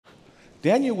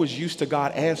Daniel was used to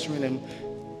God answering him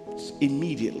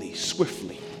immediately,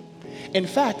 swiftly. In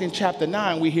fact, in chapter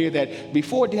 9, we hear that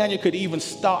before Daniel could even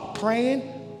start praying,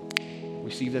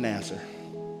 received an answer.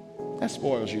 That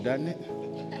spoils you, doesn't it?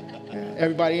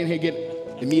 Everybody in here get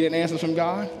immediate answers from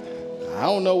God? I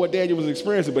don't know what Daniel was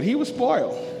experiencing, but he was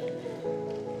spoiled.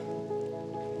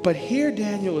 But here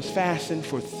Daniel is fasting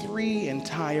for 3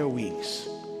 entire weeks.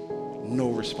 No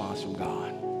response from God.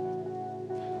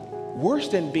 Worse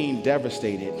than being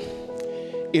devastated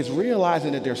is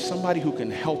realizing that there's somebody who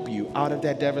can help you out of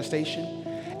that devastation,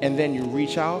 and then you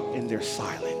reach out and they're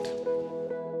silent.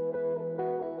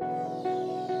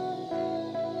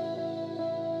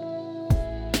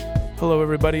 Hello,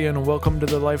 everybody, and welcome to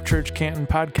the Life Church Canton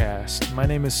podcast. My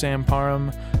name is Sam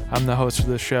Parham. I'm the host of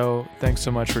the show. Thanks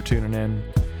so much for tuning in.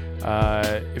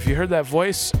 If you heard that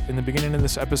voice in the beginning of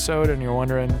this episode and you're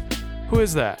wondering, who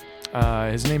is that?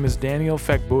 His name is Daniel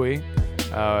Fegbui.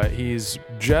 He's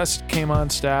just came on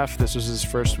staff. This was his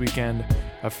first weekend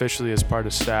officially as part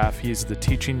of staff. He's the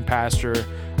teaching pastor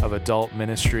of adult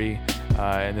ministry,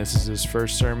 and this is his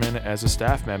first sermon as a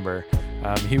staff member.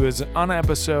 He was on an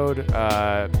episode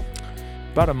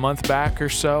about a month back or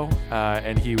so,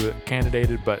 and he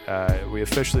candidated, but we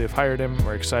officially have hired him.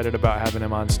 We're excited about having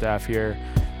him on staff here.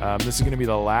 This is going to be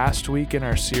the last week in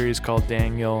our series called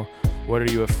Daniel, What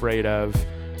Are You Afraid Of?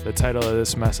 The title of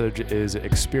this message is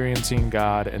Experiencing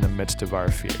God in the Midst of Our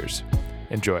Fears.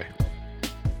 Enjoy.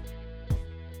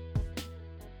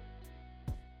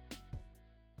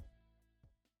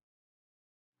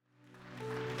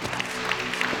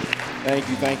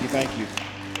 Thank you.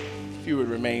 If you would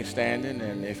remain standing,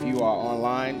 and if you are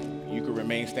online, you could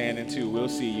remain standing too. We'll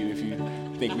see you. If you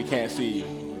think we can't see you,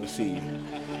 we'll see you.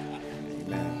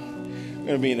 Amen. We're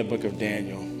going to be in the book of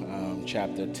Daniel,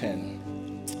 chapter 10.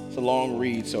 It's a long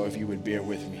read, so if you would bear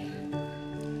with me.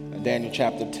 Daniel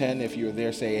chapter 10, if you're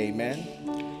there, say amen.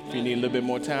 If you need a little bit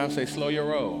more time, say slow your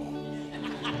roll.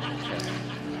 Okay.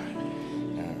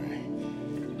 All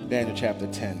right. Daniel chapter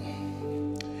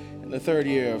 10. In the 3rd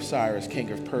year of Cyrus,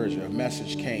 king of Persia, a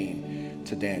message came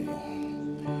to Daniel,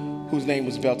 whose name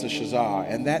was Belteshazzar,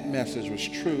 and that message was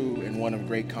true and one of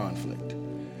great conflict.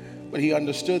 But he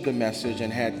understood the message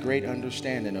and had great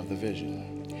understanding of the vision.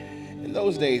 In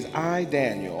those days, I,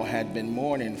 Daniel, had been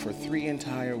mourning for 3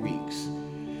 entire weeks,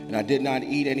 and I did not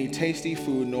eat any tasty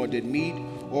food, nor did meat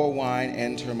or wine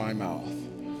enter my mouth,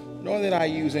 nor did I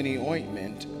use any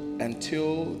ointment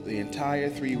until the entire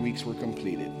 3 weeks were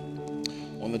completed.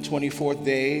 On the 24th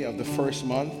day of the 1st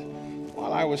month,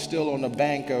 while I was still on the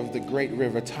bank of the great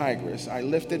river Tigris, I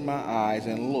lifted my eyes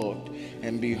and looked,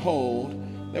 and behold,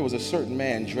 there was a certain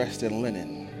man dressed in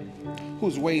linen,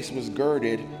 whose waist was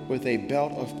girded with a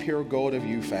belt of pure gold of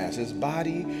Uphaz. His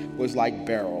body was like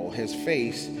beryl. His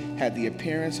face had the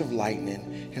appearance of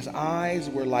lightning. His eyes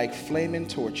were like flaming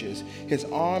torches. His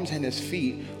arms and his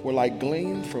feet were like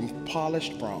gleam from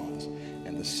polished bronze.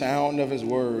 And the sound of his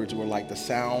words were like the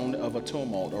sound of a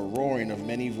tumult, a roaring of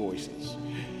many voices.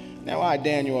 Now I,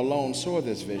 Daniel, alone saw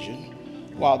this vision,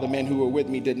 while the men who were with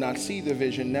me did not see the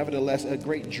vision. Nevertheless, a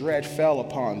great dread fell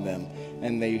upon them,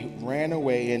 and they ran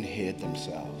away and hid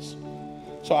themselves.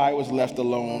 So I was left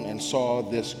alone and saw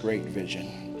this great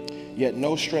vision. Yet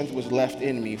no strength was left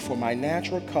in me, for my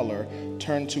natural color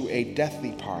turned to a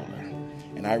deathly pallor,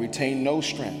 and I retained no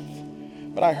strength.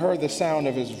 But I heard the sound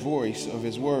of his voice, of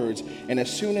his words, and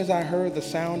as soon as I heard the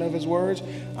sound of his words,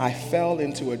 I fell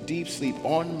into a deep sleep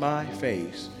on my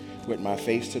face, with my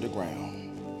face to the ground.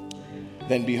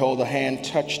 Then behold, a hand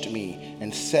touched me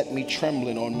and set me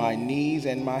trembling on my knees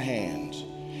and my hands.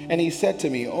 And he said to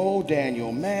me, O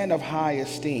Daniel, man of high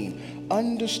esteem,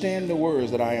 understand the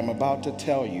words that I am about to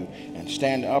tell you, and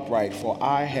stand upright, for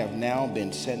I have now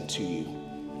been sent to you.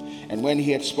 And when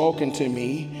he had spoken to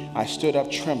me, I stood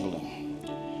up trembling.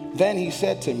 Then he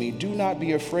said to me, Do not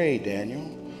be afraid,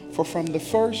 Daniel, for from the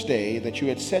first day that you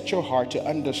had set your heart to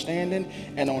understanding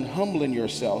and on humbling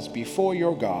yourselves before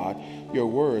your God, your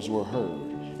words were heard,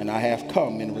 and I have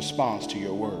come in response to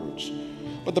your words.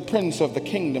 But the prince of the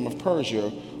kingdom of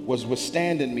Persia was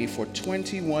withstanding me for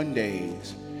 21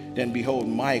 days. Then behold,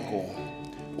 Michael,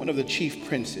 one of the chief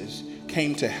princes,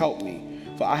 came to help me,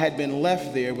 for I had been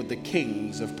left there with the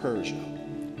kings of Persia.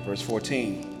 Verse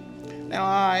 14. Now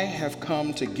I have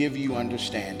come to give you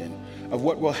understanding of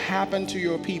what will happen to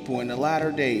your people in the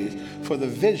latter days, for the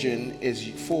vision is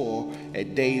for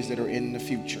days that are in the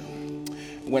future.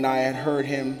 When I had heard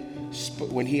him,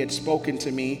 when he had spoken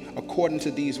to me according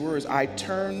to these words, I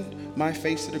turned my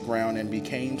face to the ground and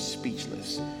became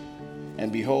speechless.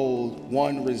 And behold,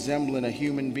 one resembling a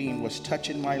human being was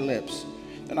touching my lips.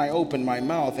 Then I opened my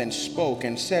mouth and spoke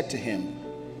and said to him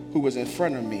who was in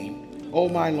front of me, "O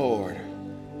my Lord,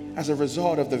 as a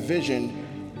result of the vision,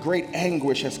 great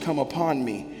anguish has come upon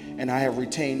me, and I have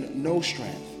retained no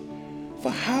strength. For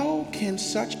how can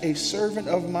such a servant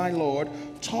of my Lord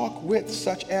talk with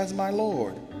such as my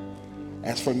Lord?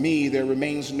 As for me, there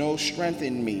remains no strength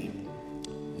in me,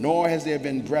 nor has there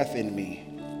been breath in me."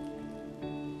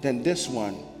 Then this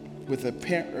one, with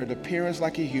an appearance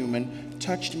like a human,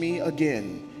 touched me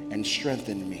again and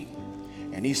strengthened me.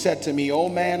 And he said to me, "O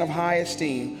man of high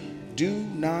esteem, do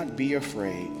not be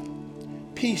afraid.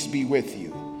 Peace be with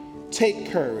you. Take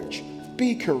courage.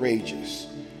 Be courageous."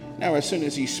 Now as soon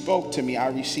as he spoke to me, I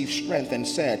received strength and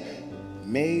said,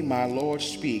 "May my Lord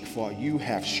speak, for you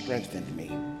have strengthened me."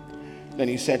 Then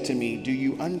he said to me, "Do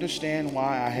you understand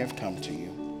why I have come to you?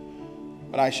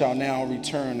 But I shall now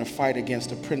return to fight against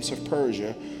the prince of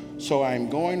Persia. So I am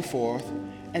going forth,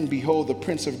 and behold, the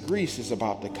prince of Greece is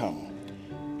about to come."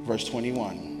 Verse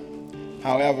 21.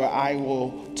 "However, I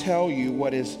will tell you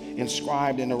what is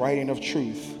inscribed in the writing of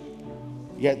truth.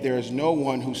 Yet there is no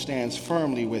one who stands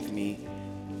firmly with me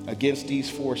against these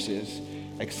forces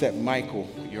except Michael,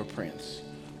 your prince."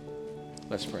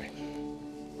 Let's pray.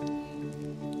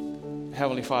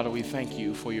 Heavenly Father, we thank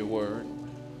you for your word.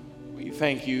 We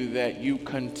thank you that you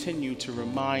continue to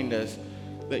remind us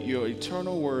that your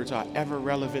eternal words are ever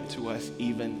relevant to us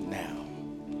even now.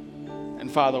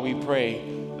 And Father, we pray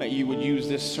that you would use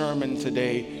this sermon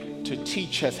today to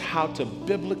teach us how to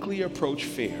biblically approach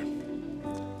fear.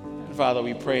 And Father,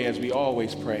 we pray, as we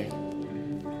always pray,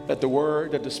 that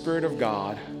the Spirit of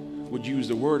God would use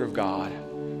the Word of God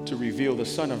to reveal the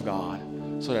Son of God,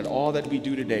 so that all that we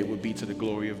do today would be to the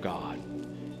glory of God.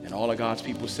 And all of God's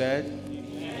people said,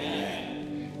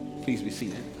 Amen. Please be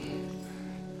seated.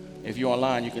 If you're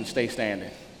online, you can stay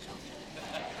standing.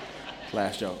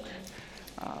 Last joke.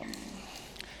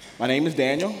 My name is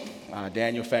Daniel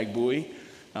Fagbui.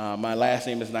 My last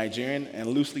name is Nigerian, and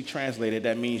loosely translated,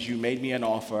 that means you made me an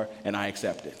offer and I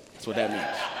accepted. That's what that means.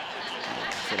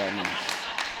 That's what that means.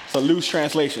 It's a loose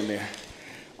translation there.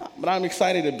 But I'm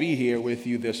excited to be here with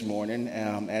you this morning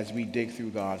as we dig through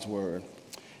God's Word.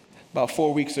 About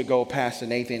 4 weeks ago, Pastor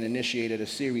Nathan initiated a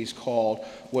series called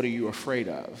 "What Are You Afraid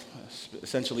Of?"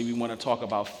 Essentially, we want to talk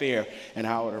about fear and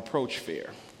how to approach fear.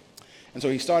 And so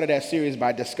he started that series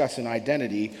by discussing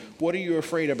identity. What are you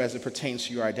afraid of as it pertains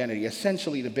to your identity?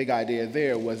 Essentially, the big idea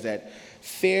there was that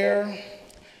fear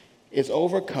is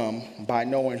overcome by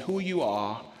knowing who you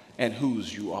are and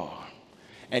whose you are.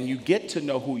 And you get to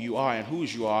know who you are and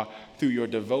whose you are through your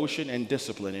devotion and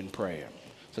discipline in prayer.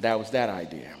 So that was that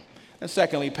idea. And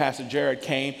secondly, Pastor Jared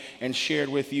came and shared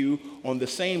with you on the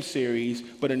same series,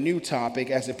 but a new topic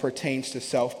as it pertains to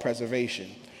self-preservation.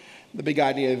 The big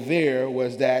idea there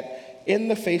was that in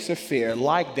the face of fear,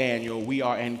 like Daniel, we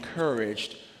are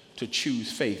encouraged to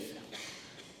choose faith.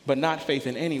 But not faith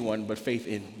in anyone, but faith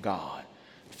in God.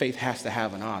 Faith has to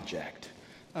have an object.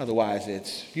 Otherwise,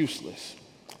 it's useless.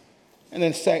 And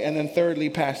then thirdly,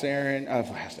 Pastor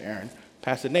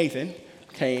Nathan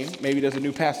came. Maybe there's a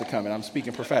new pastor coming. I'm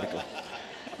speaking prophetically.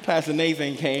 Pastor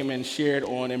Nathan came and shared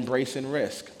on embracing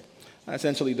risk.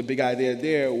 Essentially, the big idea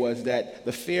there was that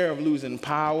the fear of losing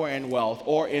power and wealth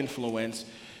or influence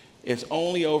is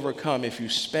only overcome if you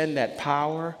spend that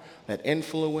power, that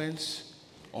influence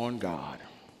on God.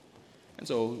 And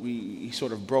so he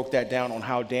sort of broke that down on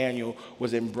how Daniel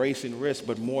was embracing risk,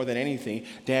 but more than anything,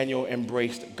 Daniel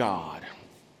embraced God.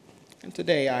 And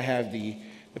today I have the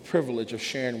privilege of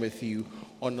sharing with you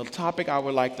on the topic I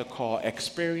would like to call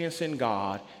experiencing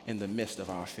God in the midst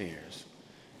of our fears.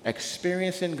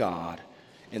 Experiencing God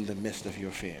in the midst of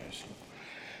your fears.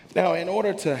 Now, in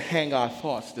order to hang our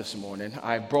thoughts this morning,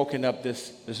 I've broken up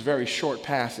this very short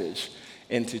passage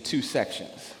into two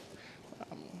sections.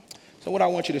 So what I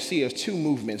want you to see is two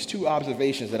movements, two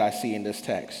observations that I see in this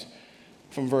text.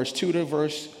 From verse 2 to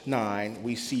verse 9,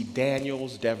 we see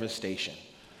Daniel's devastation.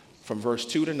 From verse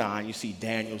 2 to 9, you see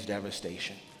Daniel's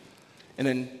devastation. And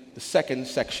then the second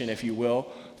section, if you will,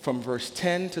 from verse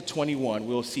 10 to 21,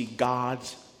 we'll see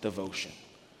God's devotion.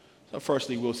 So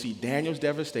firstly, we'll see Daniel's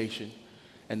devastation,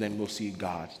 and then we'll see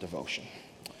God's devotion.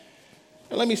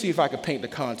 Now, let me see if I can paint the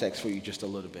context for you just a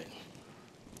little bit.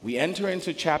 We enter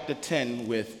into chapter 10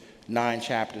 with 9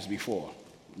 chapters before.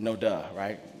 No duh,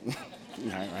 right?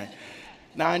 Right?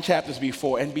 9 chapters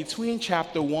before. And between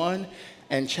chapter 1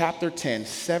 and chapter 10,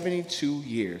 72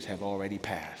 years have already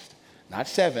passed. Not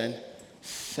 7,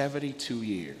 72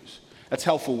 years. That's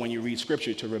helpful when you read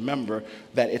scripture to remember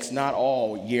that it's not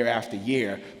all year after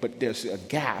year, but there's a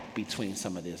gap between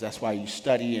some of this. That's why you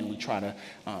study and we try to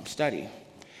study.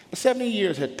 But 70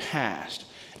 years had passed.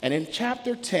 And in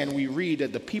chapter 10, we read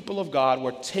that the people of God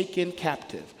were taken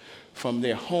captive. from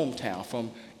their hometown,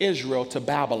 from Israel to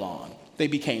Babylon. They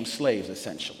became slaves,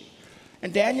 essentially.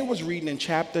 And Daniel was reading in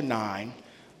chapter 9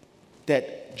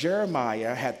 that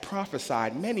Jeremiah had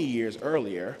prophesied many years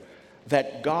earlier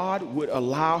that God would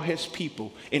allow his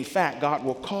people, in fact, God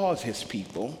will cause his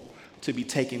people to be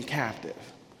taken captive.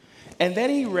 And then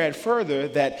he read further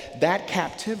that that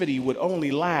captivity would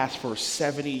only last for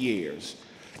 70 years.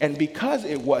 And because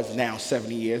it was now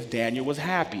 70 years, Daniel was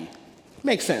happy.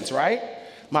 Makes sense, right?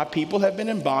 My people have been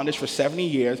in bondage for 70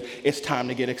 years. It's time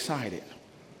to get excited.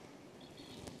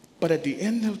 But at the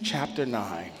end of chapter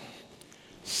 9,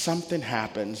 something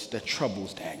happens that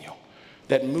troubles Daniel,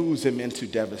 that moves him into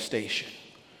devastation.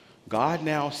 God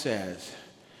now says,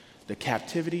 the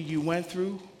captivity you went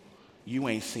through, you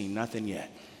ain't seen nothing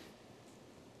yet.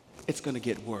 It's going to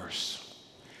get worse.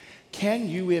 Can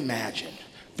you imagine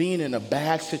being in a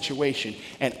bad situation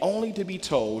and only to be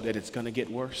told that it's going to get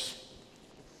worse?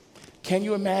 Can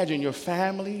you imagine your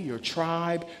family, your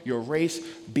tribe, your race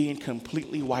being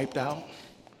completely wiped out?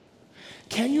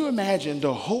 Can you imagine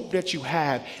the hope that you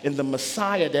have in the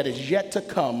Messiah that is yet to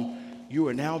come? You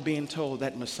are now being told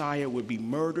that Messiah would be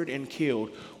murdered and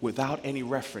killed without any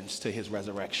reference to his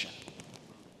resurrection.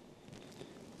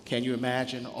 Can you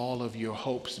imagine all of your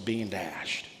hopes being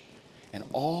dashed and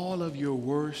all of your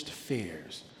worst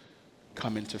fears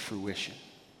coming to fruition?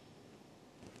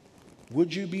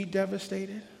 Would you be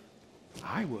devastated?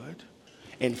 I would.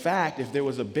 In fact, if there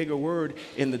was a bigger word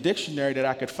in the dictionary that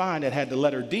I could find that had the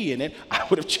letter D in it, I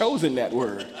would have chosen that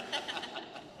word.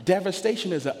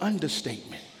 Devastation is an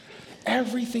understatement.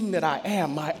 Everything that I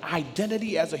am, my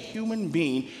identity as a human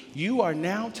being, you are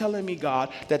now telling me, God,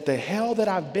 that the hell that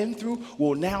I've been through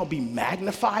will now be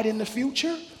magnified in the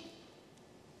future?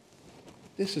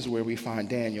 This is where we find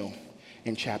Daniel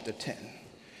in chapter 10.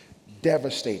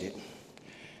 Devastated.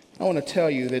 I want to tell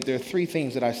you that there are three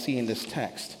things that I see in this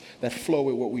text that flow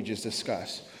with what we just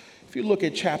discussed. If you look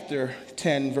at chapter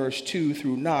 10, verse 2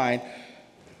 through 9,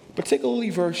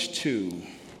 particularly verse 2,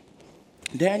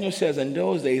 Daniel says, in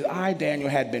those days, I, Daniel,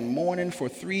 had been mourning for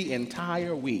 3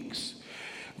 entire weeks.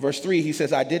 Verse 3, he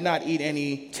says, I did not eat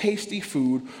any tasty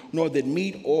food, nor did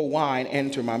meat or wine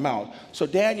enter my mouth. So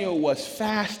Daniel was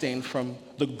fasting from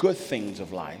the good things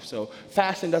of life. So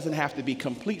fasting doesn't have to be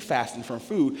complete fasting from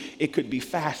food. It could be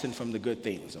fasting from the good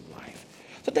things of life.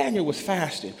 So Daniel was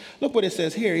fasting. Look what it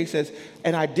says here. He says,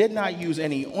 and I did not use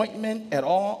any ointment at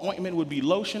all. Ointment would be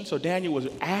lotion. So Daniel was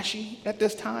ashy at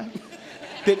this time.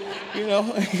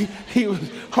 He was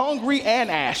hungry and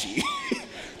ashy.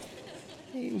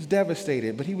 He was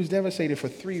devastated, but he was devastated for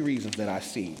 3 reasons that I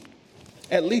see.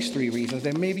 At least 3 reasons,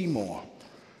 there may be more.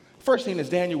 First thing is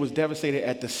Daniel was devastated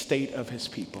at the state of his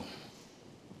people.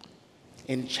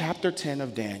 In chapter 10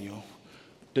 of Daniel,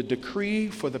 the decree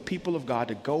for the people of God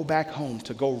to go back home,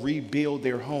 to go rebuild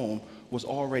their home, was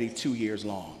already 2 years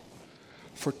long.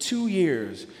 For 2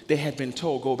 years, they had been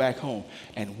told, go back home.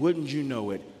 And wouldn't you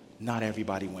know it, not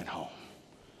everybody went home.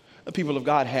 The people of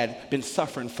God had been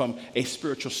suffering from a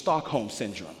spiritual Stockholm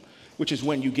syndrome, which is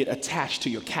when you get attached to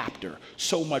your captor,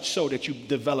 so much so that you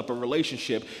develop a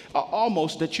relationship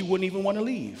almost that you wouldn't even want to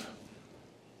leave.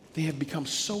 They had become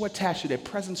so attached to their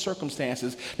present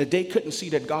circumstances that they couldn't see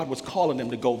that God was calling them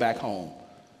to go back home.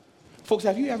 Folks,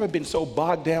 have you ever been so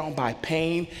bogged down by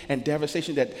pain and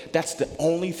devastation that that's the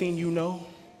only thing you know?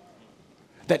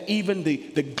 That even the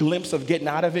glimpse of getting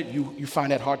out of it, you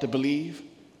find that hard to believe?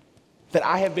 That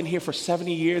I have been here for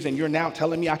 70 years and you're now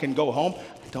telling me I can go home?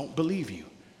 I don't believe you.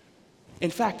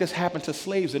 In fact, this happened to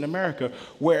slaves in America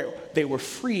where they were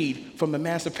freed from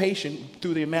emancipation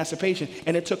through the emancipation,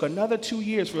 and it took another 2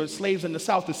 years for slaves in the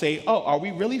South to say, oh, are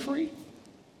we really free?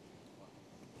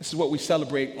 This is what we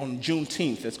celebrate on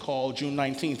Juneteenth. It's called June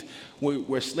 19th,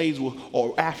 where slaves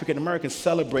or African Americans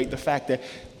celebrate the fact that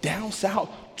down south,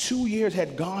 2 years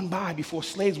had gone by before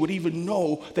slaves would even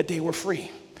know that they were free.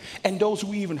 And those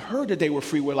who even heard that they were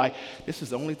free were like, this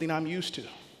is the only thing I'm used to.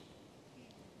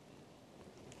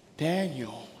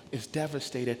 Daniel is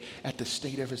devastated at the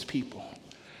state of his people,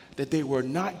 that they were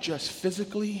not just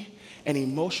physically and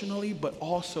emotionally, but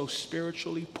also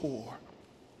spiritually poor.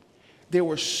 They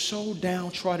were so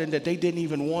downtrodden that they didn't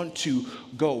even want to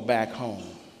go back home.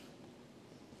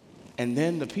 And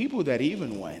then the people that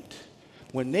even went,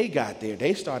 when they got there,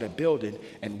 they started building,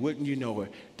 and wouldn't you know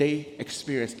it, they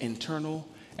experienced internal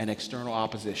and external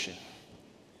opposition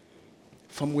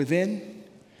from within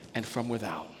and from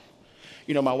without.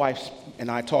 You know, my wife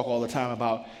and I talk all the time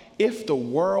about if the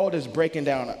world is breaking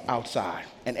down outside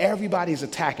and everybody's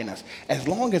attacking us, as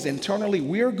long as internally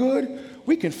we're good,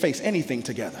 we can face anything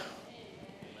together.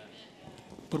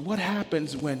 But what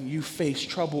happens when you face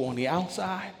trouble on the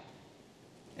outside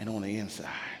and on the inside?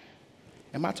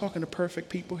 Am I talking to perfect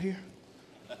people here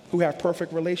who have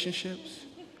perfect relationships,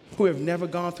 who have never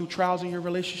gone through trials in your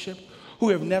relationship, who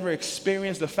have never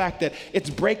experienced the fact that it's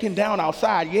breaking down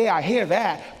outside? Yeah, I hear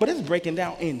that, but it's breaking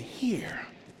down in here.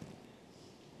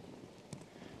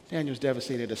 Daniel's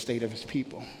devastated at the state of his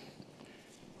people.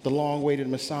 The long-awaited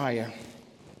Messiah,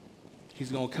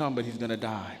 he's going to come, but he's going to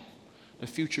die. The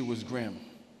future was grim.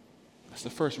 That's the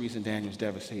first reason Daniel's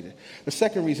devastated. The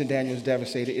second reason Daniel's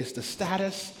devastated is the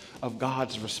status of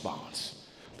God's response.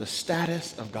 The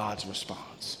status of God's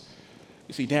response.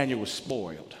 You see, Daniel was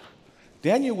spoiled.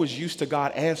 Daniel was used to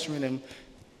God answering him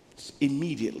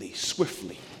immediately,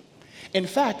 swiftly. In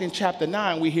fact, in chapter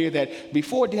 9, we hear that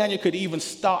before Daniel could even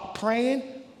start praying,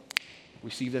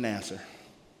 received an answer.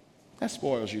 That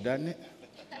spoils you, doesn't it?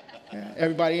 Yeah.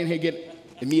 Everybody in here get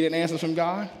immediate answers from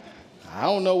God? I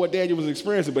don't know what Daniel was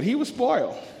experiencing, but he was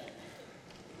spoiled.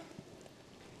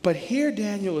 But here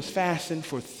Daniel is fasting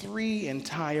for 3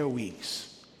 entire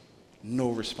weeks. No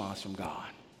response from God.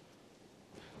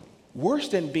 Worse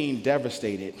than being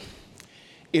devastated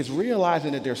is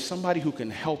realizing that there's somebody who can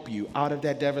help you out of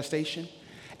that devastation,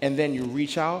 and then you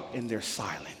reach out and they're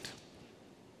silent.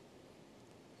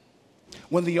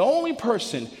 When the only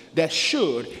person that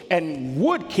should and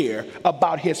would care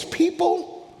about his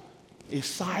people is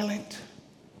silent,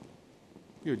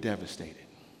 you're devastated.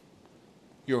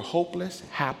 You're hopeless,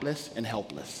 hapless, and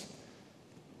helpless.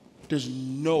 There's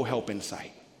no help in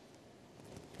sight.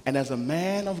 And as a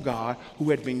man of God who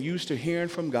had been used to hearing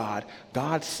from God,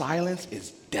 God's silence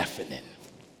is deafening.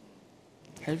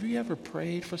 Have you ever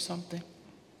prayed for something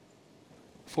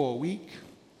for a week,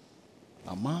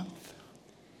 a month,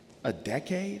 a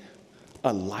decade,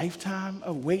 a lifetime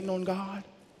of waiting on God?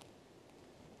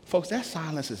 Folks, that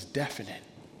silence is deafening.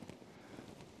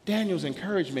 Daniel's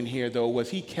encouragement here, though,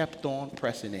 was he kept on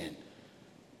pressing in.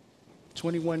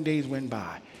 21 days went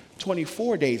by.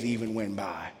 24 days even went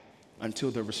by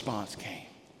until the response came.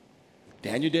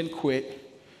 Daniel didn't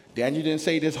quit. Daniel didn't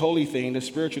say this holy thing, this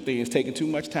spiritual thing is taking too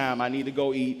much time. I need to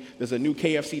go eat. There's a new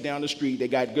KFC down the street. They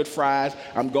got good fries.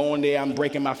 I'm going there. I'm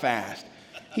breaking my fast.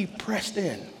 He pressed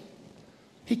in.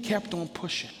 He kept on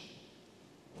pushing,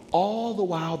 all the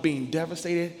while being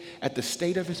devastated at the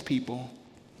state of his people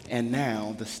and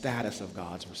now the status of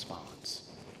God's response.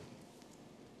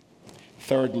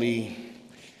 Thirdly,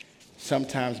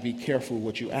 sometimes be careful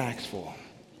what you ask for.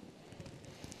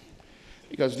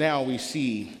 Because now we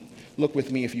see, look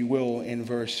with me if you will, in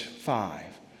verse 5.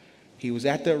 He was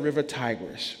at the river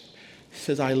Tigris. He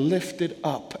says, I lifted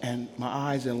up and my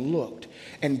eyes and looked,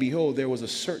 and behold, there was a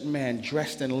certain man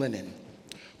dressed in linen,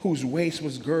 whose waist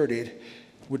was girded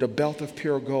with a belt of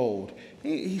pure gold.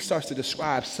 He starts to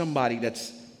describe somebody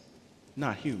that's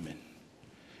not human.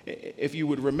 If you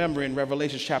would remember in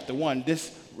Revelation chapter 1,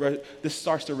 this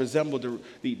starts to resemble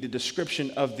the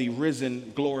description of the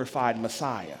risen, glorified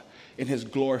Messiah in his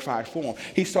glorified form.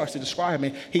 He starts to describe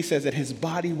him. He says that his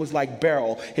body was like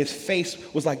beryl. His face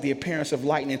was like the appearance of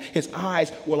lightning. His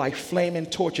eyes were like flaming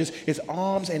torches. His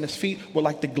arms and his feet were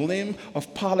like the gleam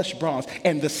of polished bronze.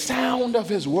 And the sound of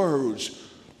his words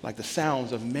like the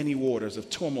sounds of many waters, of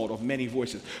turmoil, of many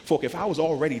voices. Folk, if I was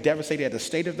already devastated at the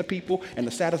state of the people and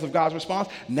the status of God's response,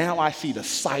 now I see the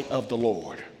sight of the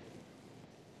Lord.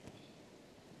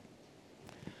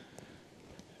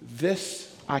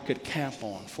 This I could camp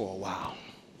on for a while.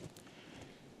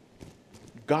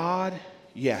 God,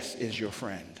 yes, is your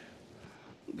friend.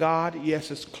 God,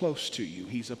 yes, is close to you.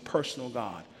 He's a personal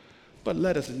God. But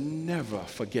let us never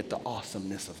forget the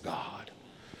awesomeness of God.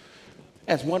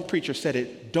 As one preacher said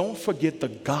it, don't forget the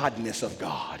godness of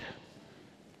God.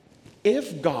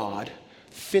 If God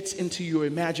fits into your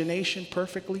imagination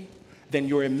perfectly, then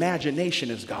your imagination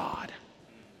is God.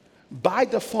 By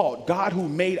default, God who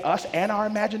made us and our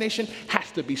imagination has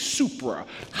to be supra,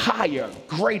 higher,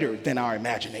 greater than our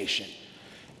imagination.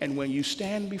 And when you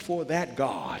stand before that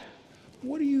God,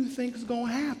 what do you think is going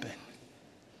to happen?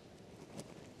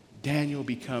 Daniel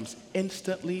becomes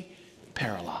instantly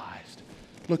paralyzed.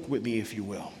 Look with me, if you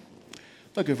will.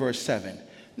 Look at verse 7.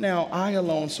 Now I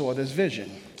alone saw this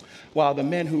vision, while the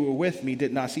men who were with me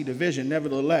did not see the vision.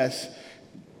 Nevertheless,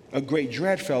 a great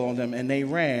dread fell on them, and they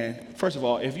ran. First of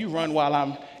all, if you run while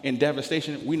I'm in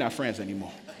devastation, we're not friends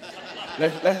anymore.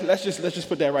 Let's just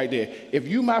put that right there. If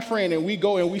you my friend and we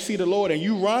go and we see the Lord and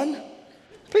you run,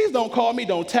 please don't call me,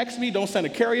 don't text me, don't send a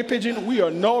carrier pigeon. We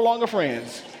are no longer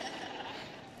friends.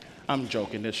 I'm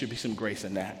joking. There should be some grace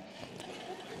in that.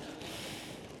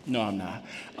 No, I'm not.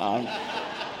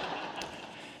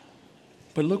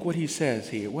 But look what he says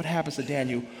here. What happens to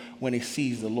Daniel when he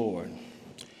sees the Lord?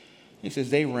 He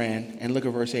says, they ran, and look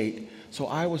at verse 8. So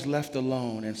I was left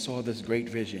alone and saw this great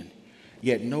vision.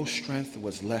 yet no strength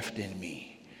was left in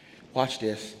me. Watch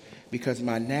this. Because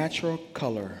my natural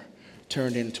color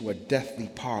turned into a deathly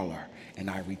pallor, and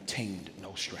I retained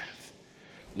no strength.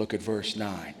 Look at verse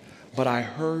 9. But I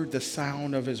heard the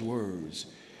sound of his words.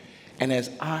 And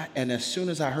as soon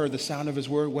as I heard the sound of his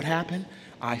word, what happened?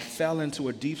 I fell into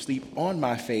a deep sleep on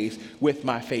my face with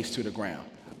my face to the ground.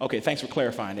 Okay, thanks for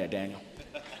clarifying that, Daniel.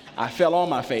 I fell on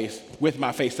my face with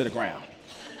my face to the ground.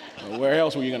 Where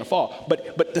else were you going to fall?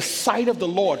 But the sight of the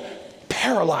Lord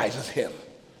paralyzes him.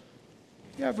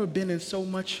 You ever been in so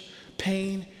much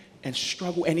pain and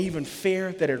struggle and even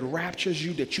fear that it raptures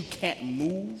you that you can't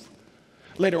move?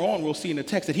 Later on, we'll see in the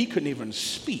text that he couldn't even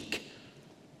speak.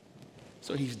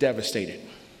 So he's devastated.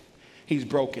 He's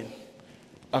broken.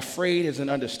 Afraid is an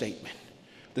understatement.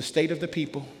 The state of the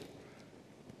people,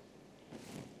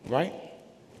 right?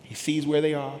 He sees where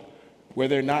they are, where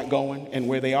they're not going, and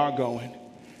where they are going,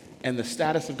 and the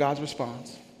status of God's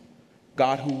response.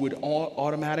 God, who would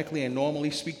automatically and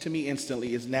normally speak to me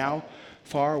instantly, is now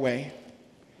far away,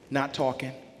 not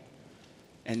talking.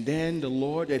 And then the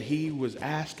Lord that he was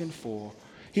asking for,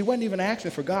 he wasn't even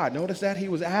asking for God. Notice that he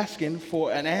was asking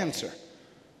for an answer.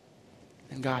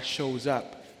 And God shows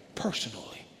up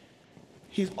personally.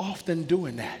 He's often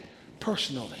doing that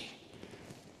personally.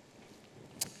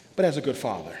 But as a good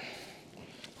father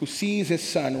who sees his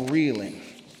son reeling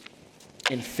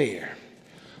in fear,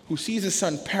 who sees his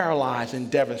son paralyzed in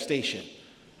devastation,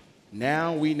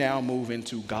 we now move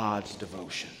into God's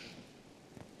devotion.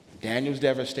 Daniel's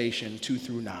devastation, 2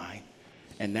 through 9,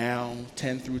 and now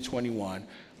 10 through 21,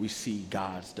 we see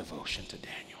God's devotion to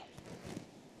Daniel.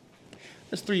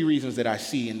 There's 3 reasons that I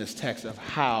see in this text of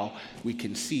how we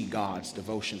can see God's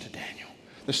devotion to Daniel.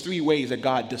 There's 3 ways that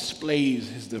God displays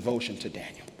his devotion to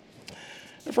Daniel.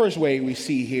 The first way we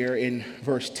see here in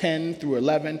verse 10 through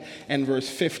 11 and verse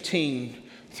 15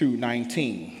 through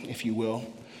 19, if you will.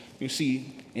 You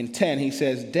see in 10, he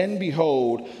says, "Then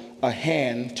behold, a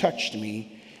hand touched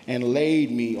me and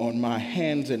laid me on my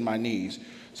hands and my knees."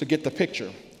 So get the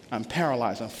picture. I'm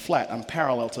paralyzed, I'm flat, I'm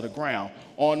parallel to the ground,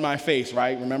 on my face,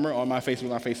 right? Remember, on my face with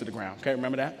my face to the ground. Okay,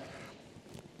 remember that?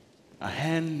 A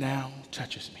hand now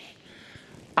touches me.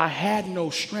 I had no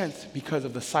strength because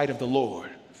of the sight of the Lord.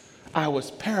 I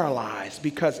was paralyzed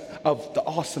because of the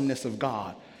awesomeness of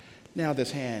God. Now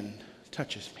this hand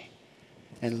touches me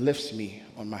and lifts me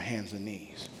on my hands and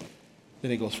knees.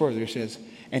 Then it goes further. It says,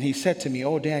 "And he said to me,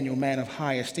 O Daniel, man of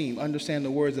high esteem, understand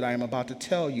the words that I am about to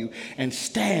tell you and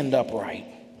stand upright.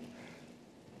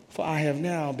 For I have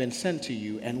now been sent to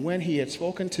you." And when he had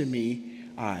spoken to me,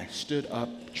 I stood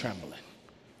up trembling.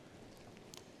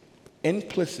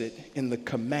 Implicit in the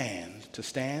command to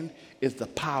stand is the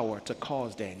power to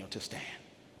cause Daniel to stand.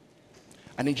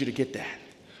 I need you to get that.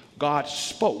 God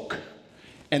spoke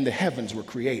and the heavens were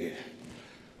created.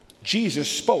 Jesus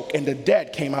spoke and the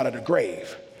dead came out of the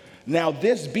grave. Now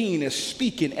this being is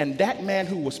speaking, and that man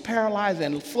who was paralyzed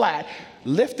and flat,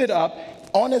 lifted up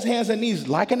on his hands and knees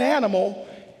like an animal,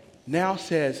 now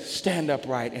says, "Stand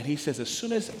upright." And he says, as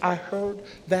soon as I heard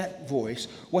that voice,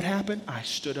 what happened? I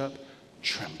stood up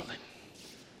trembling.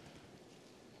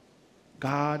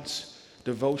 God's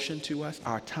devotion to us,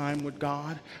 our time with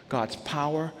God, God's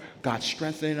power, God's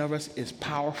strengthening of us is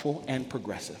powerful and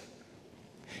progressive.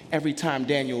 Every time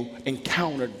Daniel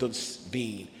encountered this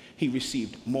being, he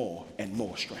received more and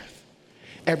more strength.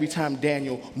 Every time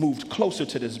Daniel moved closer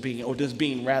to this being, or this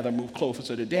being rather moved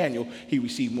closer to Daniel, he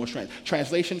received more strength.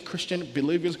 Translation, Christian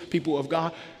believers, people of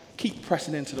God, keep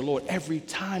pressing into the Lord. Every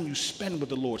time you spend with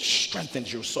the Lord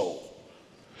strengthens your soul.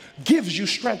 Gives you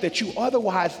strength that you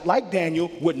otherwise, like Daniel,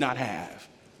 would not have.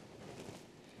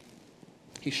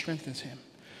 He strengthens him.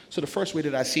 So the first way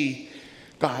that I see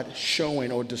God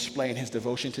showing or displaying his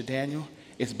devotion to Daniel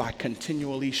is by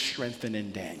continually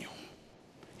strengthening Daniel.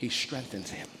 He strengthens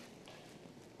him.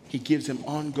 He gives him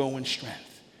ongoing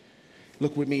strength.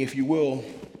 Look with me, if you will.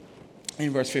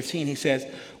 In verse 15, he says,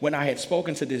 "When I had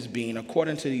spoken to this being,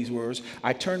 according to these words,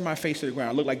 I turned my face to the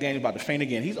ground." Looked like Daniel's about to faint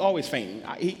again. He's always fainting.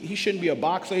 He shouldn't be a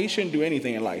boxer. He shouldn't do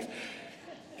anything in life.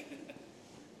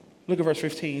 Look at verse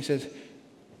 15. He says,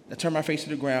 "I turned my face to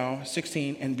the ground."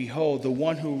 16, "And behold, the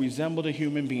one who resembled a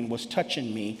human being was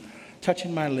touching me,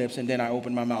 touching my lips, and then I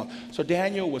opened my mouth." So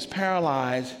Daniel was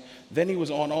paralyzed. Then he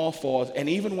was on all fours. And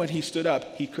even when he stood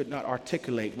up, he could not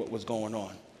articulate what was going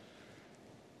on.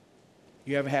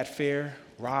 You ever had fear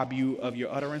rob you of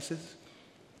your utterances?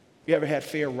 You ever had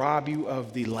fear rob you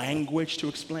of the language to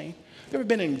explain? You ever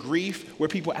been in grief where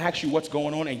people ask you what's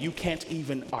going on and you can't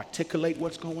even articulate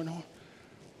what's going on?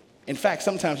 In fact,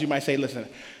 sometimes you might say, "Listen,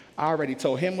 I already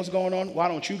told him what's going on. Why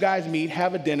don't you guys meet,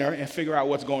 have a dinner, and figure out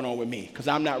what's going on with me? Because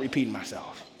I'm not repeating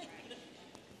myself."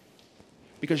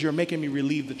 because you're making me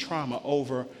relieve the trauma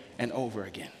over and over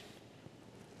again.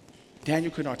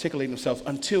 Daniel couldn't articulate himself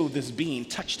until this being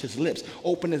touched his lips,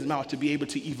 opened his mouth to be able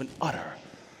to even utter.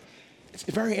 It's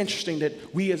very interesting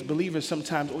that we as believers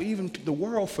sometimes, or even the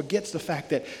world, forgets the fact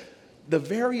that the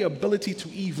very ability to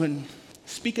even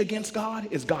speak against God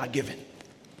is God-given.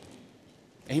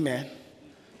 Amen.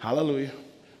 Hallelujah.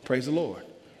 Praise the Lord.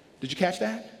 Did you catch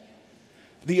that?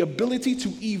 The ability to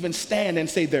even stand and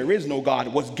say there is no God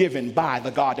was given by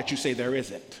the God that you say there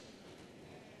isn't.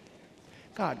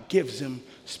 God gives him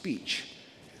speech.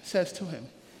 It says to him,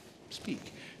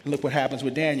 speak. And look what happens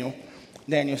with Daniel.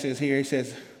 Daniel says here, he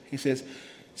says,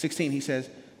 16, he says,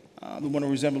 the one who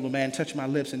resembled a man touched my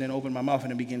lips and then opened my mouth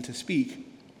and began to speak.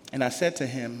 And I said to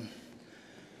him,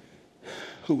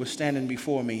 who was standing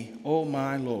before me, "O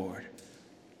my Lord,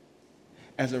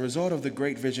 as a result of the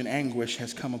great vision, anguish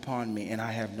has come upon me, and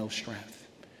I have no strength.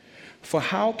 For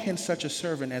how can such a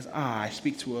servant as I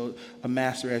speak to a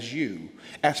master as you?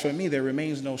 As for me, there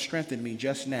remains no strength in me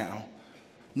just now,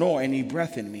 nor any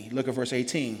breath in me." Look at verse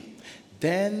 18.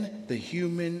 Then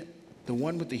the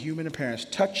one with the human appearance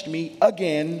touched me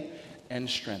again and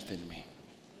strengthened me.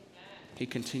 He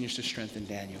continues to strengthen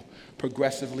Daniel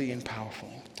progressively and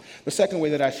powerfully. The second way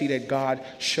that I see that God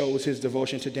shows his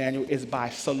devotion to Daniel is by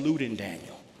saluting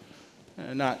Daniel.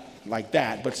 Not like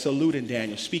that, but saluting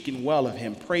Daniel, speaking well of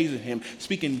him, praising him,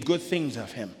 speaking good things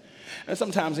of him. And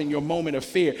sometimes in your moment of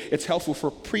fear, it's helpful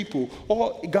for people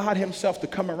or God himself to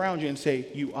come around you and say,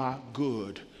 "You are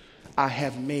good. I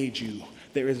have made you.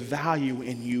 There is value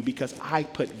in you because I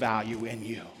put value in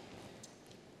you."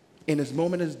 In his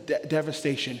moment of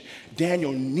devastation,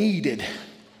 Daniel needed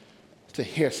to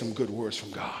hear some good words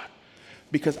from God.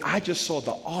 Because I just saw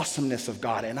the awesomeness of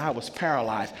God and I was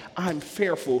paralyzed. I'm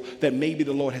fearful that maybe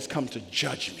the Lord has come to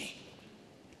judge me.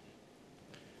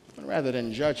 But rather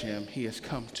than judge him, he has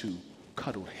come to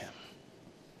cuddle him,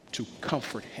 to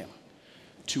comfort him,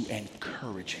 to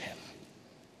encourage him.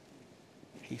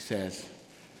 He says,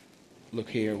 look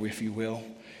here, if you will,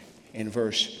 in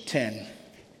verse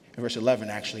 11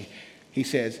 actually, he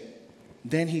says,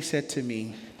 then he said to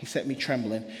me, he set me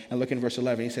trembling, and look in verse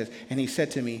 11, he says, and he said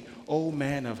to me, "O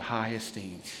man of high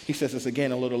esteem." He says this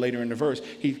again a little later in the verse.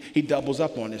 He doubles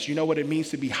up on this. You know what it means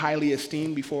to be highly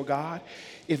esteemed before God?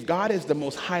 If God is the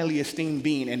most highly esteemed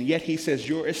being, and yet he says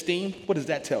you're esteemed, what does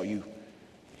that tell you?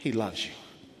 He loves you.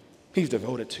 He's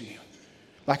devoted to you.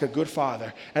 Like a good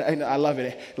father, and I love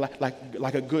it,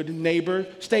 like a good neighbor.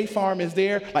 State Farm is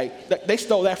there. Like they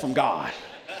stole that from God.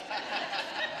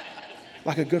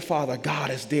 Like a good father,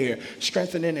 God is there,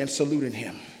 strengthening and saluting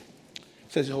him. It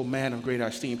says, "Oh man of great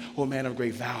esteem, oh man of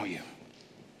great value."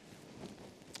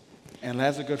 And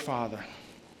as a good father,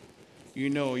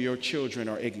 you know your children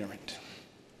are ignorant.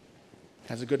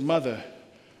 As a good mother,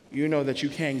 you know that you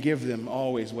can't give them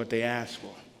always what they ask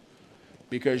for.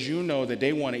 Because you know that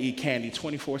they want to eat candy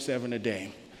 24/7 a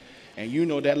day. And you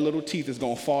know that little teeth is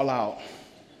going to fall out.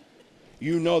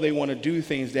 You know they want to do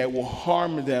things that will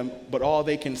harm them, but all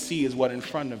they can see is what's in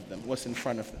front of them.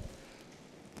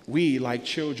 We, like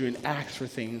children, ask for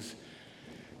things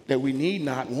that we need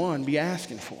not, one, be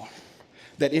asking for.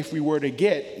 That if we were to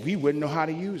get, we wouldn't know how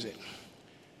to use it.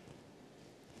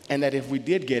 And that if we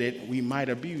did get it, we might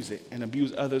abuse it and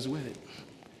abuse others with it.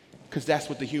 Because that's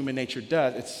what the human nature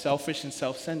does. It's selfish and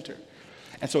self-centered.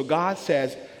 And so God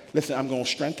says, listen, I'm going to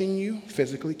strengthen you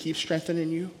physically, keep strengthening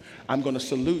you. I'm going to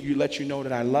salute you, let you know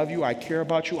that I love you, I care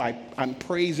about you, I'm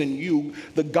praising you.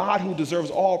 The God who deserves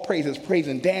all praise is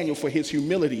praising Daniel for his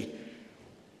humility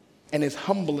and his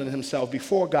humbling himself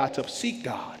before God to seek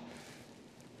God.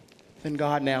 Then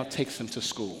God now takes him to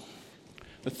school.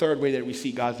 The third way that we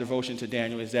see God's devotion to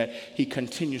Daniel is that he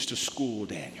continues to school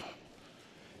Daniel.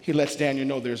 He lets Daniel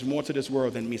know there's more to this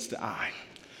world than meets the eye.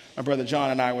 My brother John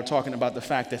and I were talking about the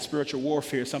fact that spiritual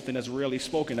warfare is something that's rarely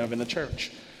spoken of in the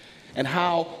church. And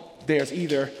how there's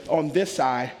either on this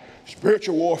side,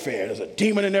 spiritual warfare, there's a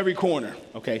demon in every corner.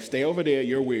 Okay, stay over there,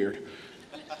 you're weird.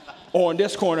 Or in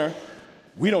this corner,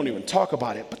 we don't even talk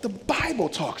about it, but the Bible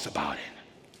talks about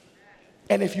it.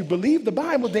 And if you believe the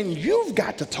Bible, then you've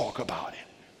got to talk about it.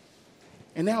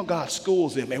 And now God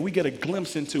schools him, and we get a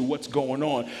glimpse into what's going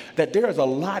on, that there is a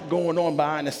lot going on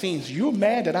behind the scenes. You're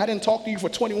mad that I didn't talk to you for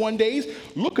 21 days?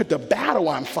 Look at the battle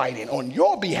I'm fighting on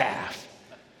your behalf.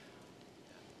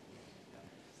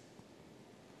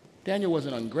 Daniel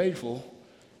wasn't ungrateful.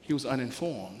 He was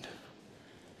uninformed.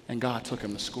 And God took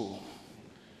him to school.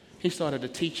 He started to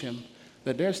teach him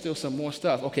that there's still some more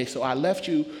stuff. Okay, so I left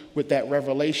you with that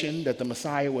revelation that the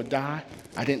Messiah would die.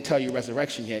 I didn't tell you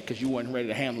resurrection yet because you weren't ready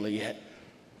to handle it yet.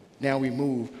 Now we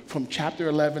move from chapter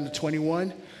 11 to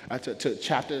 21, to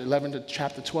chapter 11 to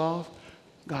chapter 12.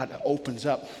 God opens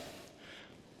up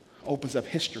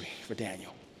history for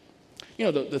Daniel.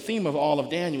 You know, the theme of all of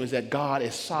Daniel is that God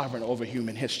is sovereign over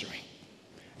human history.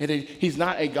 And he's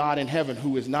not a God in heaven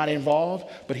who is not involved,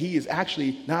 but he is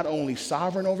actually not only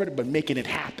sovereign over it, but making it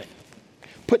happen.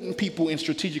 Putting people in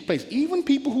strategic place, even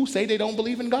people who say they don't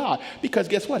believe in God. Because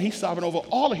guess what? He's sovereign over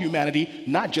all of humanity,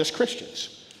 not just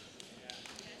Christians.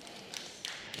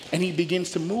 And he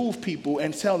begins to move people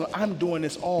and tell them, I'm doing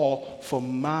this all for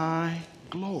my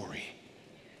glory.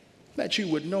 That you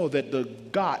would know that the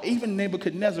God, even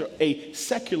Nebuchadnezzar, a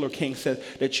secular king, says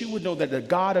that you would know that the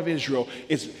God of Israel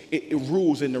it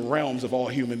rules in the realms of all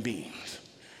human beings.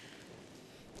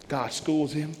 God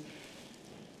schools him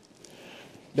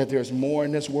that there's more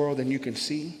in this world than you can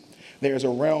see. There's a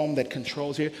realm that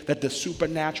controls here, that the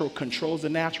supernatural controls the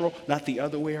natural, not the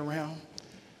other way around.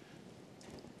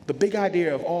 The big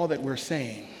idea of all that we're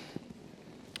saying,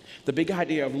 the big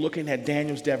idea of looking at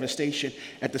Daniel's devastation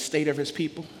at the state of his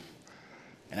people,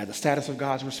 and at the status of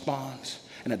God's response,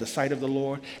 and at the sight of the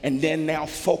Lord, and then now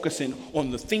focusing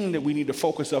on the thing that we need to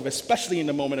focus on, especially in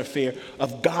the moment of fear,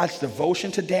 of God's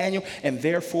devotion to Daniel, and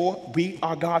therefore we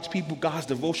are God's people, God's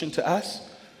devotion to us,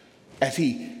 as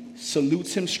he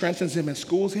salutes him, strengthens him, and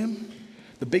schools him.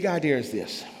 The big idea is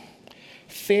this: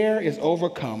 fear is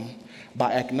overcome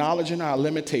by acknowledging our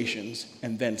limitations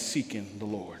and then seeking the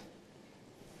Lord.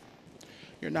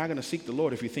 You're not going to seek the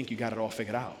Lord if you think you got it all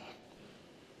figured out.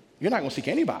 You're not going to seek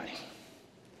anybody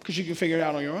because you can figure it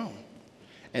out on your own.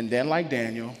 And then, like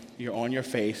Daniel, you're on your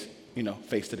face,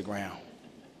 face to the ground.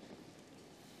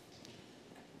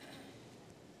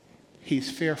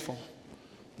 He's fearful,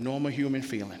 normal human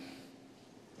feeling.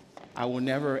 I will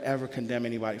never, ever condemn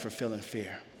anybody for feeling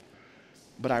fear.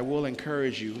 But I will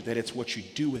encourage you that it's what you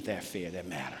do with that fear that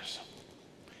matters.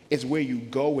 It's where you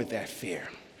go with that fear.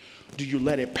 Do you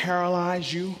let it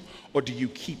paralyze you, or do you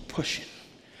keep pushing?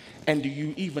 And do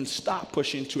you even stop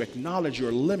pushing to acknowledge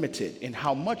you're limited in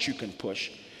how much you can push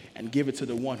and give it to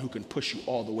the one who can push you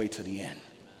all the way to the end?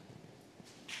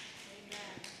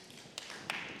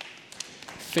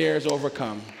 Fear is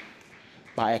overcome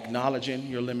by acknowledging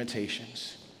your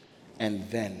limitations and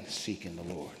then seeking the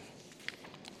Lord.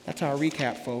 That's our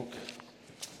recap, folk.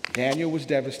 Daniel was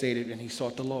devastated and he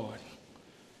sought the Lord.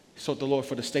 He sought the Lord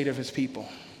for the state of his people.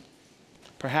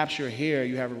 Perhaps you're here,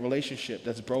 you have a relationship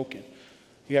that's broken.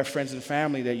 You have friends and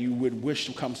family that you would wish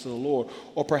to come to the Lord.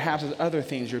 Or perhaps there's other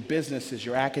things, your businesses,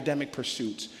 your academic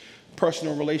pursuits,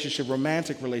 personal relationship,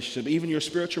 romantic relationship, even your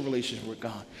spiritual relationship with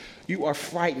God. You are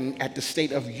frightened at the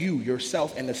state of you,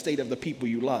 yourself, and the state of the people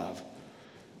you love.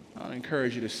 I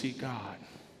encourage you to seek God.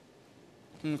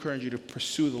 I encourage you to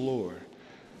pursue the Lord.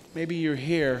 Maybe you're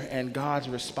here and God's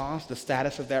response, the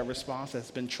status of that response has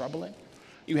been troubling.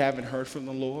 You haven't heard from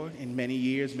the Lord in many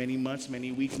years, many months,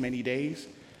 many weeks, many days.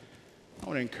 I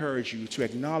want to encourage you to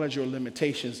acknowledge your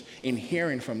limitations in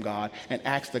hearing from God and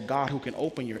ask the God who can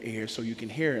open your ears so you can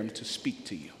hear him to speak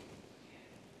to you.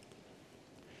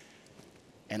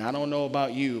 And I don't know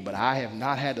about you, but I have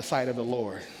not had the sight of the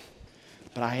Lord,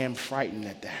 but I am frightened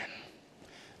at that.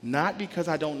 Not because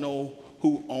I don't know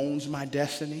who owns my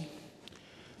destiny,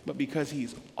 but because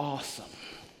he's awesome.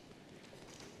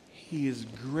 He is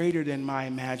greater than my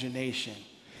imagination.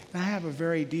 And I have a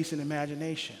very decent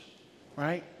imagination,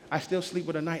 right? I still sleep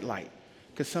with a nightlight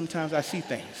because sometimes I see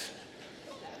things.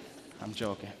 I'm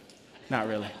joking. Not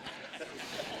really.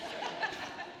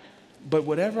 But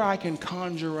whatever I can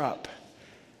conjure up,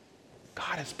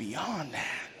 God is beyond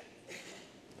that.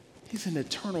 He's an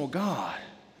eternal God.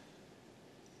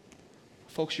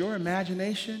 Folks, your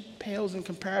imagination pales in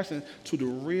comparison to the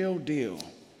real deal.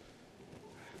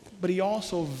 But he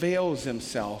also veils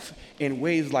himself in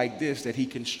ways like this that he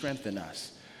can strengthen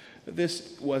us.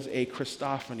 This was a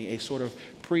Christophany, a sort of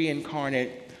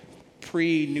pre-incarnate,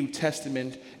 pre-New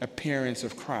Testament appearance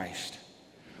of Christ,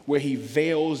 where he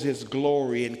veils his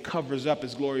glory and covers up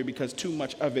his glory because too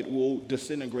much of it will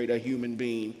disintegrate a human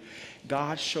being.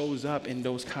 God shows up in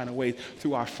those kind of ways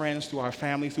through our friends, through our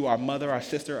family, through our mother, our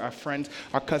sister, our friends,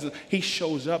 our cousins. He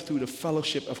shows up through the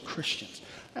fellowship of Christians.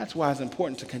 That's why it's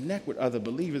important to connect with other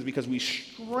believers, because we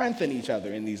strengthen each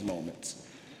other in these moments.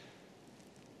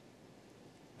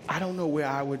 I don't know where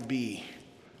I would be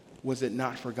was it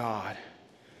not for God.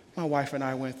 My wife and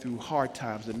I went through hard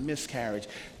times, a miscarriage,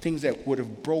 things that would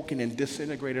have broken and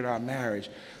disintegrated our marriage.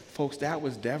 Folks, that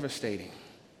was devastating.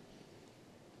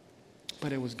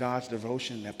 But it was God's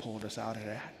devotion that pulled us out of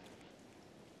that.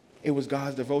 It was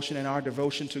God's devotion and our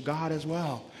devotion to God as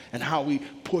well, and how we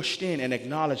pushed in and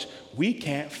acknowledged we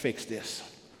can't fix this.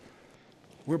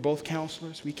 We're both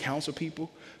counselors. We counsel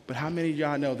people. But how many of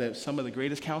y'all know that some of the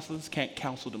greatest counselors can't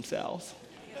counsel themselves?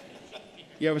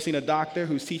 You ever seen a doctor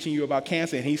who's teaching you about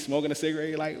cancer and he's smoking a cigarette?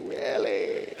 You're like,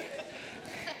 really?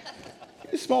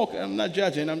 You smoke. I'm not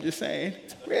judging. I'm just saying,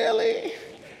 really?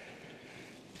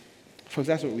 Folks,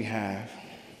 that's what we have.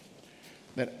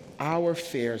 That our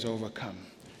fears overcome.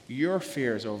 Your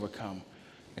fears overcome.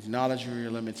 Acknowledging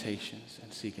your limitations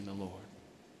and seeking the Lord.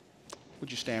 Would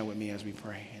you stand with me as we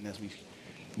pray and as we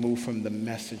move from the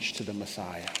message to the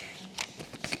Messiah?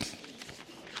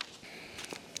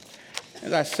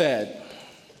 As I said,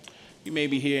 you may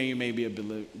be here and you may be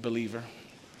a believer.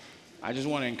 I just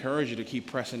want to encourage you to keep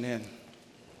pressing in.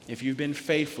 If you've been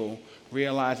faithful,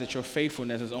 realize that your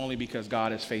faithfulness is only because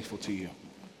God is faithful to you.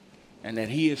 And that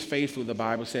he is faithful, the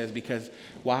Bible says, because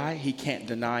why? He can't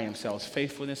deny himself.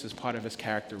 Faithfulness is part of his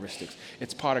characteristics.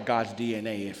 It's part of God's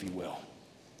DNA, if you will.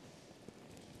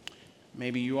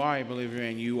 Maybe you are a believer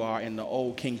and you are, in the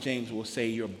old King James will say,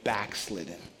 you're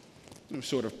backslidden. You're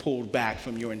sort of pulled back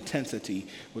from your intensity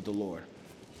with the Lord.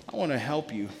 I want to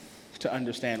help you to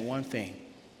understand one thing.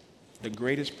 The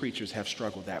greatest preachers have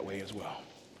struggled that way as well.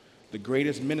 The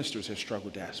greatest ministers have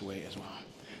struggled that way as well.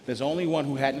 There's only one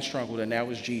who hadn't struggled, and that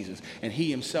was Jesus. And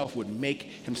he himself would make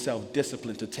himself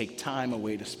disciplined to take time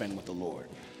away to spend with the Lord.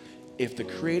 If the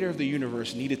creator of the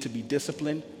universe needed to be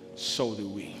disciplined, so do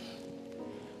we.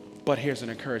 But here's an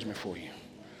encouragement for you.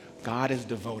 God is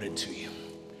devoted to you,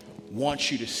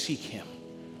 wants you to seek him.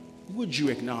 Would you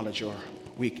acknowledge your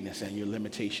weakness and your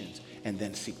limitations and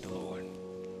then seek the Lord?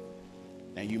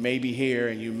 Now, you may be here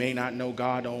and you may not know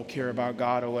God, don't care about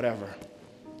God or whatever.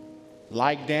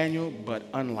 Like Daniel, but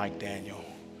unlike Daniel,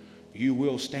 you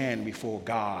will stand before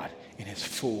God in his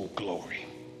full glory.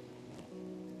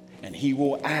 And he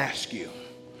will ask you,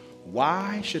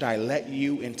 why should I let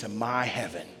you into my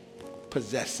heaven?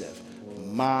 Possessive,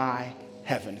 my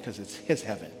heaven, because it's his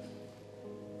heaven.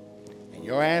 And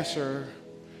your answer,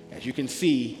 as you can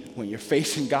see, when you're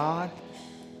facing God,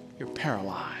 you're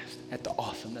paralyzed at the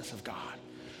awesomeness of God.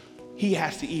 He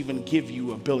has to even give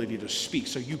you ability to speak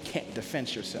so you can't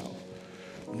defend yourself.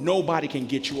 Nobody can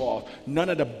get you off. None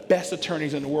of the best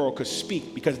attorneys in the world could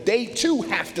speak because they too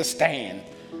have to stand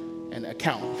and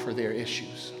account for their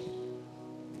issues.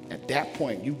 At that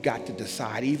point, you've got to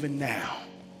decide even now,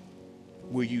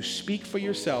 will you speak for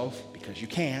yourself because you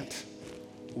can't?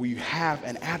 Will you have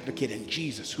an advocate in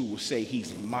Jesus who will say,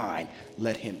 he's mine,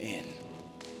 let him in?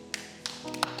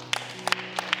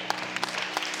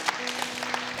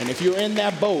 And if you're in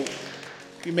that boat,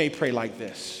 you may pray like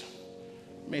this.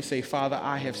 You may say, Father,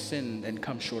 I have sinned and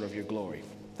come short of your glory.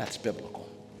 That's biblical.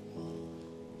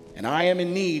 And I am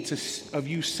in need of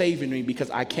you saving me because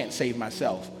I can't save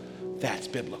myself. That's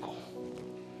biblical.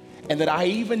 And that I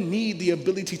even need the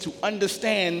ability to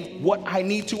understand what I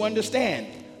need to understand.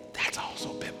 That's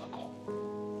also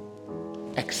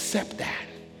biblical. Accept that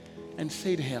and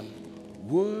say to him,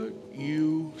 would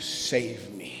you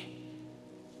save me?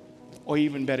 Or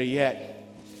even better yet,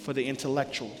 for the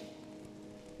intellectual,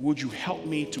 would you help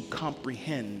me to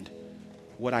comprehend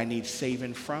what I need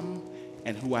saving from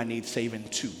and who I need saving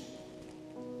to?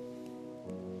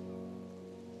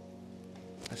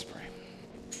 Let's pray.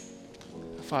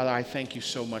 Father, I thank you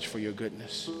so much for your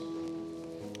goodness.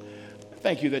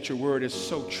 Thank you that your word is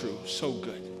so true, so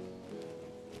good.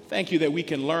 Thank you that we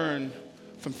can learn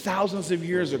from thousands of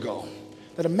years ago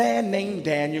that a man named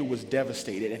Daniel was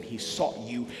devastated and he sought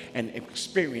you and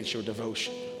experienced your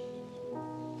devotion.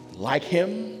 Like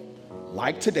him,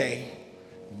 like today,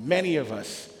 many of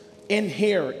us in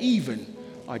here even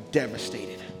are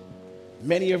devastated.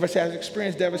 Many of us have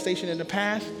experienced devastation in the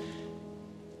past,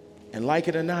 and like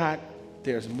it or not,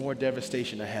 there's more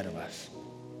devastation ahead of us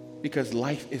because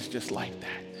life is just like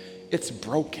that. It's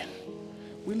broken.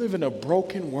 We live in a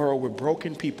broken world with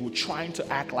broken people trying to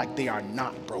act like they are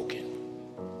not broken.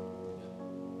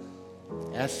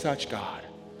 As such, God,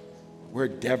 we're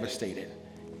devastated.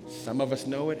 Some of us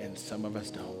know it and some of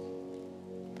us don't.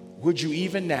 Would you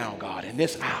even now, God, in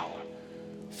this hour,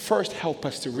 first help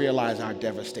us to realize our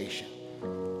devastation.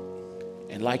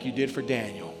 And like you did for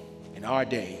Daniel, in our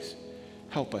days,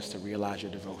 help us to realize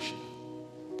your devotion.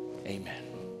 Amen.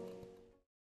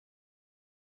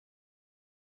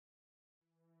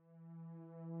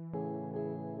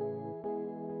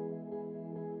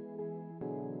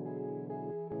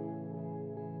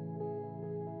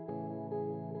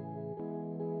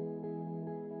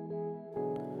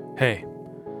 Hey,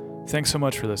 thanks so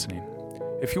much for listening.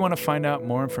 If you want to find out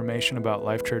more information about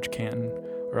Life Church Canton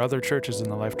or other churches in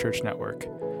the Life Church Network,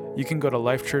 you can go to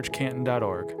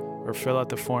lifechurchcanton.org or fill out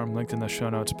the form linked in the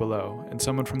show notes below, and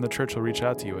someone from the church will reach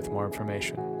out to you with more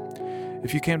information.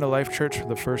 If you came to Life Church for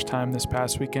the first time this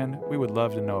past weekend, we would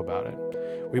love to know about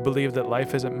it. We believe that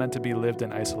life isn't meant to be lived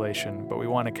in isolation, but we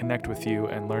want to connect with you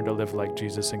and learn to live like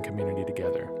Jesus in community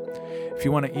together. If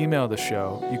you want to email the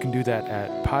show, you can do that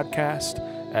at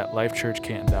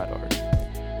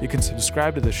podcast@lifechurchcanton.org. You can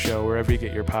subscribe to the show wherever you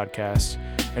get your podcasts,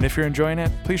 and if you're enjoying it,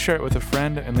 please share it with a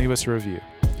friend and leave us a review.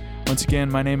 Once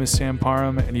again, my name is Sam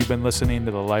Parham, and you've been listening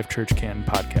to the Life Church Canton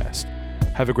podcast.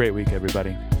 Have a great week,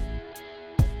 everybody.